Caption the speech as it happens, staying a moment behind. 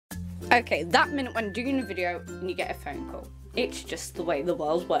Okay, that minute when doing a video and you get a phone call. It's just the way the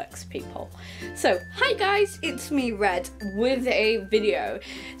world works, people. So, hi guys, it's me, Red, with a video.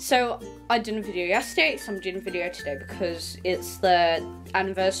 So, I did a video yesterday, so I'm doing a video today because it's the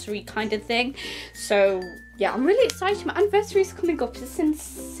anniversary kind of thing. So, yeah, I'm really excited. My anniversary is coming up. It's in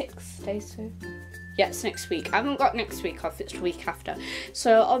 6 days, so... yeah, it's next week. I haven't got next week off, it's the week after.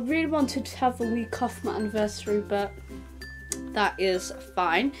 So, I really wanted to have a week off my anniversary, but... that is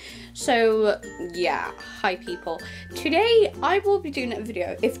fine. So yeah, hi people. Today I will be doing a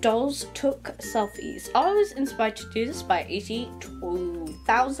video if dolls took selfies. I was inspired to do this by AG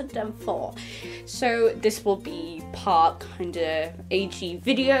 2004. So this will be part kind of AG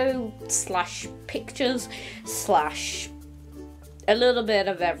video slash pictures slash a little bit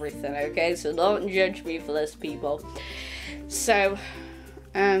of everything, okay? So don't judge me for this, people. So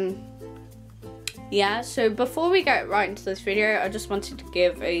yeah, so before we get right into this video, I just wanted to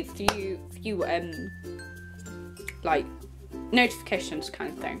give a few like notifications kind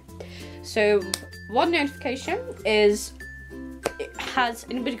of thing. So one notification is, has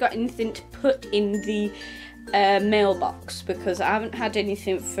anybody got anything to put in the mailbox, because I haven't had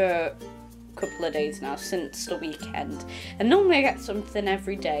anything for a couple of days now, since the weekend, and normally I get something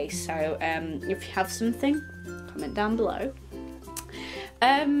every day. So if you have something, comment down below.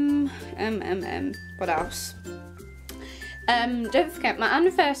 What else? Don't forget, my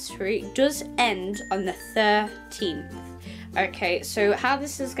anniversary does end on the 13th. Okay, so how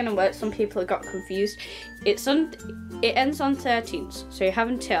this is gonna work, some people have got confused. It ends on 13th, so you have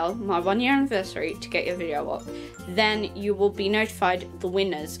until my 1-year anniversary to get your video up. Then you will be notified the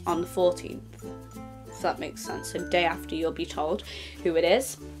winners on the 14th. If that makes sense. So day after you'll be told who it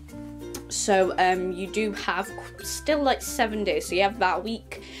is. So you do have still like 7 days, so you have about a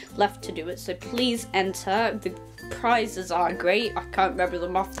week left to do it, so please enter. The prizes are great. I can't remember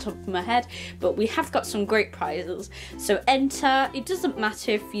them off the top of my head, but we have got some great prizes, so enter. It doesn't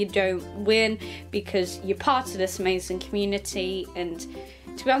matter if you don't win, because you're part of this amazing community, and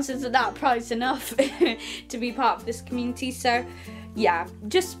to be honest, isn't that prize enough to be part of this community? So yeah,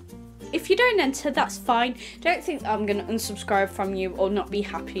 just if you don't enter, that's fine. Don't think I'm going to unsubscribe from you or not be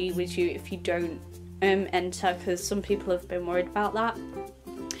happy with you if you don't enter, because some people have been worried about that.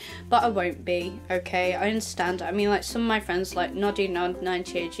 But I won't be, okay? I understand. I mean, like, some of my friends, like Noddy Nod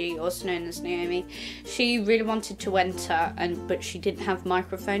 90AG, also known as Naomi, she really wanted to enter, but she didn't have a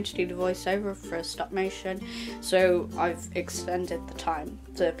microphone to do the voiceover for a stop motion. So I've extended the time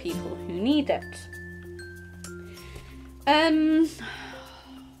to people who need it.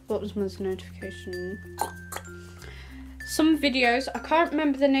 What was my notification? Some videos, I can't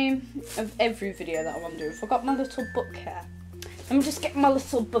remember the name of every video that I want to do. I forgot my little book here. Let me just get my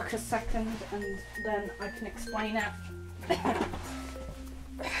little book a second, and then I can explain it.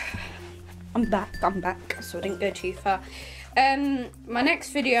 I'm back, so I didn't go too far. My next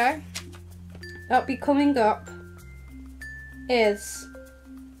video that'll be coming up is,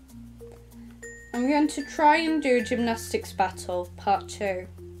 I'm going to try and do a gymnastics battle, part 2.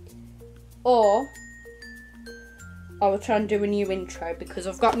 Or I will try and do a new intro, because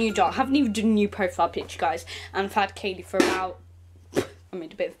I've got a new doll. I haven't even done a new profile picture, guys. And I've had Kaylee for about, I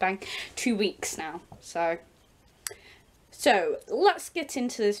made a bit of a bang, 2 weeks now. So let's get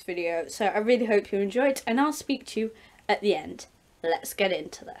into this video. So I really hope you enjoy it, and I'll speak to you at the end. Let's get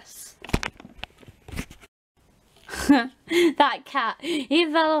into this. That cat, he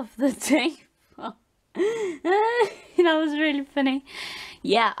fell off the table. That was really funny.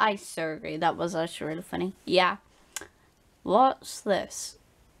 Yeah, I sorry, that was actually really funny. Yeah. What's this?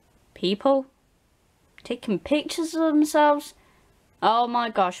 People taking pictures of themselves? Oh my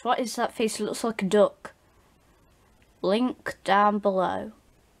gosh, what is that face? It looks like a duck. Link down below.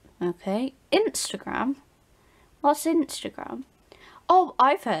 Okay. Instagram? What's Instagram? Oh,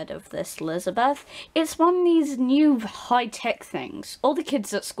 I've heard of this, Elizabeth. It's one of these new high-tech things. All the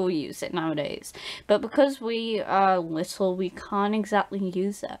kids at school use it nowadays. But because we are little, we can't exactly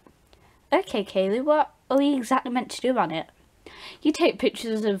use it. Okay, Kaylee, what are we exactly meant to do on it? You take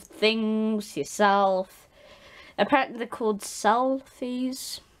pictures of things, yourself. Apparently they're called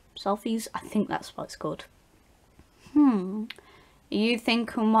selfies. Selfies? I think that's what it's called. Are you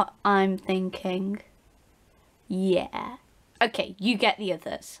thinking what I'm thinking? Yeah. Okay, you get the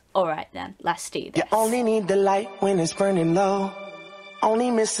others. Alright then, let's do this. You only need the light when it's burning low. Only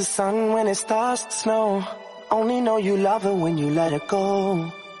miss the sun when it starts to snow. Only know you love her when you let her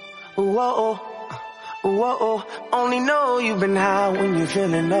go. Whoa, whoa. Only know you've been high when you're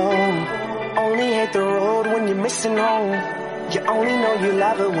feeling low. Only hate the road when you're missing home. You only know you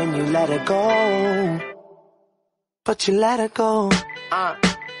love her when you let her go. But you let her go.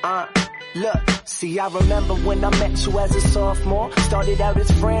 Look, see, I remember when I met you as a sophomore. Started out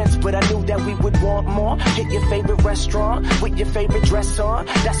as friends, but I knew that we would want more. Hit your favorite restaurant with your favorite dress on.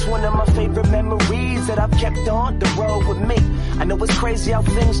 That's one of my favorite memories that I've kept on the road with me. I know it's crazy how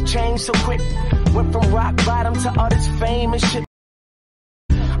things change so quick. Went from rock bottom to all this fame and shit.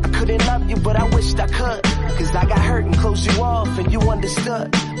 I couldn't love you, but I wished I could. Cause I got hurt and closed you off and you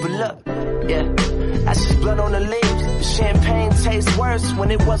understood. But look, yeah, that's just blood on the leaves. The champagne tastes worse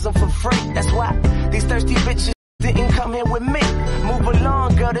when it wasn't for free. That's why these thirsty bitches didn't come here with me. Move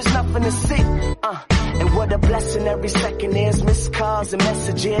along, girl, there's nothing to see. And what a blessing every second is. Missed calls and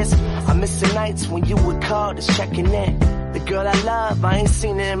messages. I miss the nights when you would call, just checking in. The girl I love, I ain't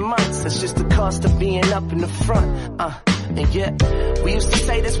seen her in months. That's just the cost of being up in the front. And yeah, we used to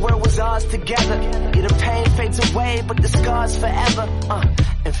say this world was ours together. Yeah, the pain fades away, but the scars forever.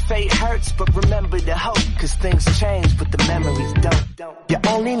 And fate hurts, but remember the hope. Cause things change, but the memories don't. You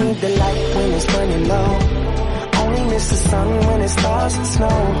only need the light when it's burning low. Only miss the sun when it starts to snow.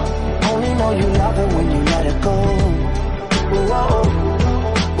 Only know you love her when you let her go. Whoa,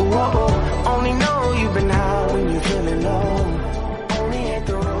 whoa. Only know you've been high when you're feeling low. Only hit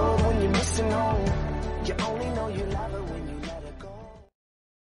the road when you're missing home. You only know you love her when you let her go.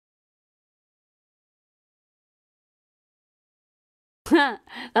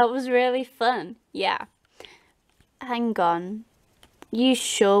 That was really fun. Yeah. Hang on. You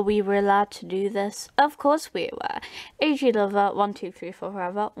sure we were allowed to do this? Of course we were. AGLF 1 2 3 4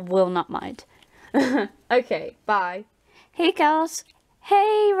 forever will not mind. Okay, bye. Hey girls.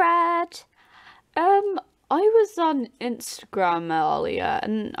 Hey Red. I was on Instagram earlier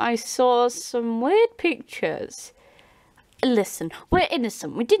and I saw some weird pictures. Listen, we're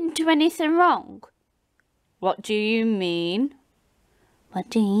innocent. We didn't do anything wrong. What do you mean? What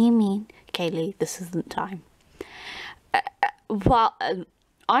do you mean? Kaylee, this isn't time. Well,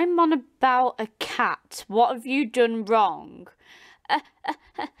 I'm on about a cat. What have you done wrong?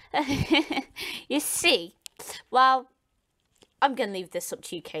 You see, well, I'm going to leave this up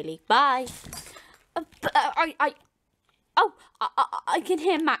to you, Kaylee. Bye. I can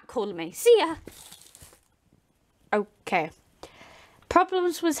hear Matt calling me. See ya. Okay.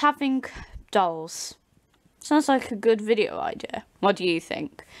 Problems with having dolls. Sounds like a good video idea. What do you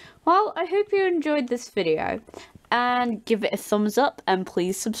think? Well, I hope you enjoyed this video. And give it a thumbs up. And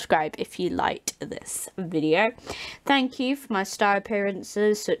please subscribe if you liked this video. Thank you for my star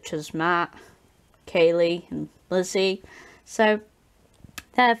appearances such as Matt, Kaylee and Lizzie. So,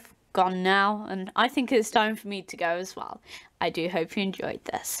 they've gone now. And I think it's time for me to go as well. I do hope you enjoyed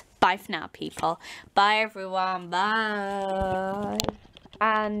this. Bye for now, people. Bye, everyone. Bye.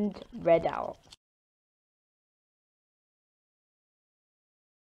 And Red out.